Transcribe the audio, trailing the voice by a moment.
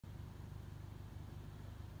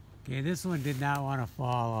Okay, this one did not want to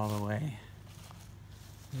fall all the way.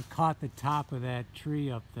 It caught the top of that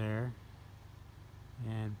tree up there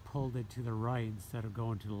and pulled it to the right instead of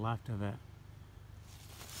going to the left of it.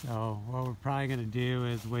 So what we're probably going to do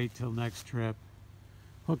is wait till next trip,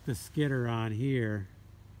 hook the skidder on here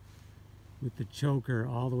with the choker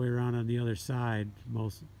all the way around on the other side,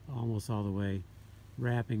 almost all the way,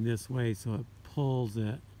 wrapping this way so it pulls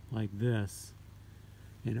it like this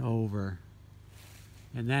and over.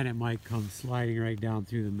 And then it might come sliding right down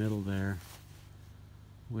through the middle there,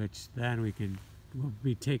 which then we'll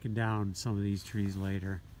be taking down some of these trees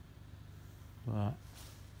later. But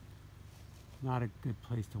not a good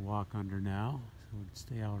place to walk under now, so we'll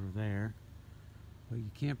stay out of there. But you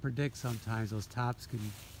can't predict sometimes. Those tops can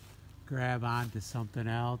grab onto something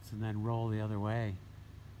else and then roll the other way.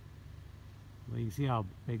 Well, you can see how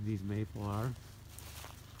big these maple are.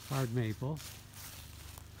 Hard maple.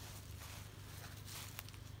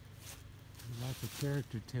 Lots of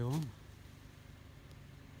character to them.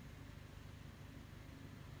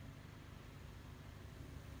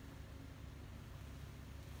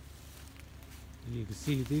 And you can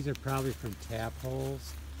see these are probably from tap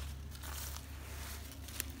holes.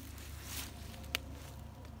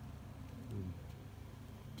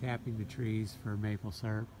 Tapping the trees for maple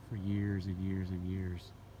syrup for years and years and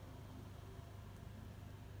years.